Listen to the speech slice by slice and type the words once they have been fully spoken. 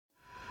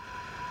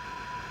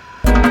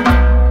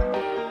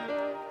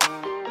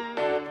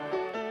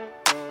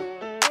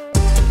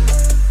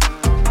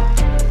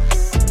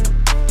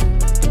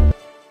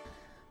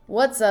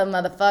What's up,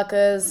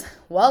 motherfuckers?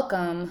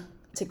 Welcome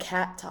to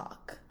Cat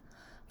Talk.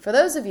 For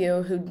those of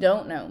you who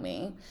don't know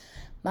me,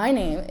 my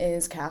name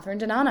is Catherine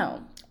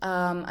Donano.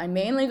 I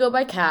mainly go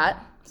by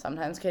Cat,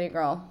 sometimes Kitty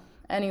Girl.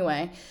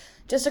 Anyway,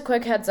 just a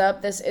quick heads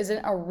up, this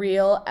isn't a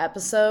real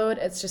episode,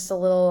 it's just a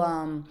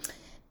little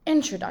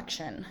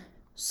introduction.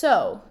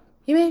 So,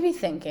 you may be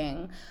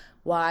thinking,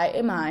 why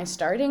am I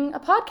starting a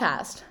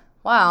podcast?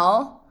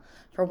 Well,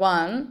 for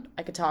one,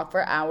 I could talk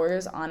for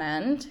hours on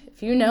end.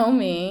 If you know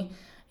me,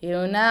 you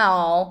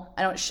know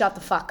I don't shut the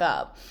fuck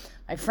up.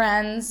 My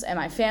friends and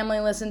my family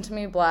listen to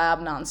me blab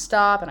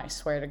nonstop, and I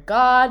swear to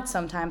God,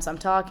 sometimes I'm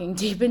talking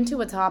deep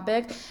into a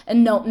topic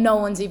and no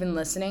one's even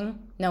listening.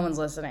 No one's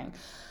listening.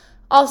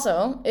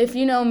 Also, if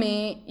you know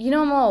me, you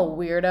know I'm a little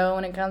weirdo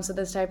when it comes to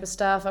this type of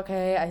stuff,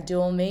 okay? I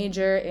dual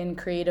major in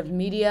creative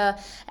media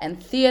and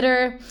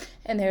theater,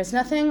 and there's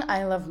nothing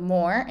I love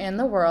more in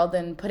the world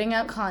than putting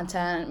out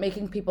content,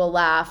 making people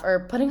laugh,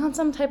 or putting on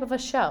some type of a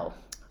show.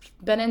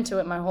 I've been into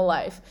it my whole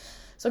life.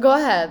 So go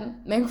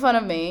ahead, make fun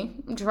of me,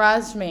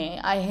 trust me,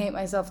 I hate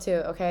myself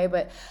too, okay?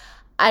 But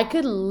I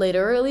could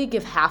literally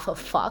give half a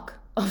fuck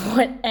of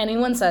what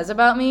anyone says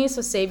about me,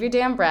 so save your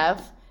damn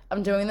breath.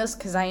 I'm doing this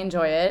because I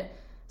enjoy it.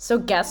 So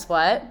guess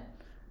what?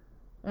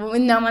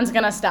 No one's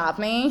gonna stop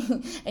me,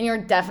 and you're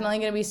definitely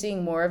gonna be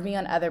seeing more of me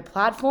on other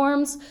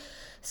platforms.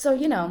 So,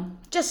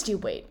 just you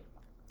wait.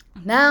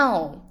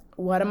 Now,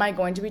 what am I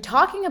going to be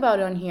talking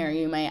about on here,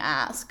 you may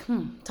ask?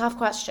 Tough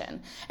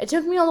question. It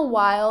took me a little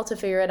while to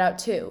figure it out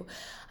too.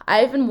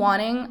 I've been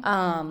wanting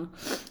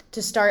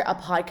to start a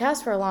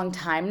podcast for a long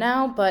time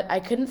now, but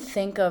I couldn't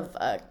think of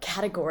a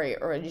category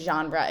or a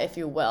genre, if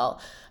you will.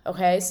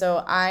 Okay,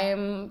 so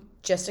I'm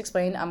just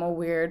explained I'm a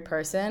weird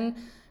person.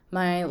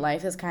 My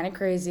life is kind of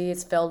crazy.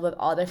 It's filled with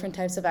all different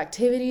types of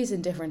activities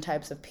and different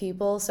types of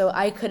people. So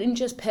I couldn't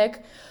just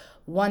pick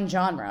one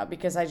genre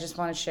because I just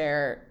want to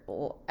share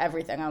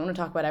everything. I want to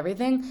talk about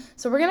everything.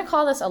 So we're going to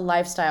call this a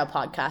lifestyle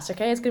podcast,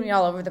 okay? It's going to be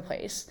all over the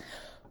place.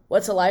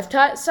 What's a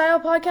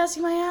lifestyle podcast,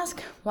 you might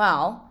ask?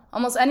 Well,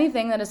 almost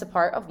anything that is a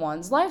part of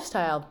one's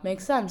lifestyle.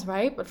 Makes sense,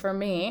 right? But for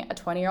me, a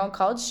 20-year-old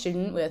college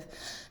student with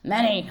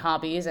many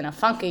hobbies and a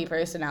funky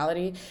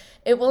personality,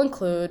 it will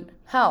include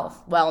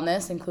health,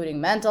 wellness, including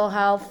mental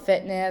health,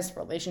 fitness,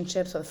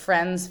 relationships with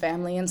friends,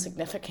 family, and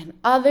significant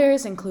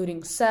others,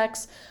 including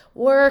sex,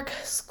 work,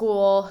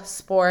 school,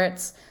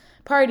 sports,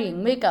 partying,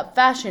 makeup,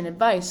 fashion,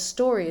 advice,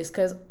 stories,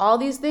 because all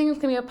these things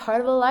can be a part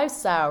of a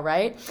lifestyle,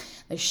 right?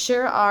 They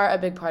sure are a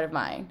big part of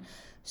mine.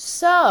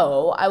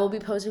 So I will be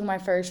posting my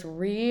first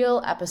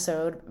real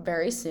episode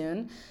very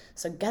soon.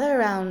 So gather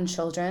around,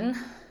 children.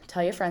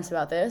 Tell your friends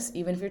about this,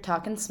 even if you're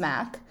talking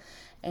smack.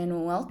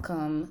 And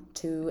welcome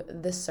to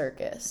the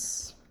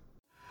circus.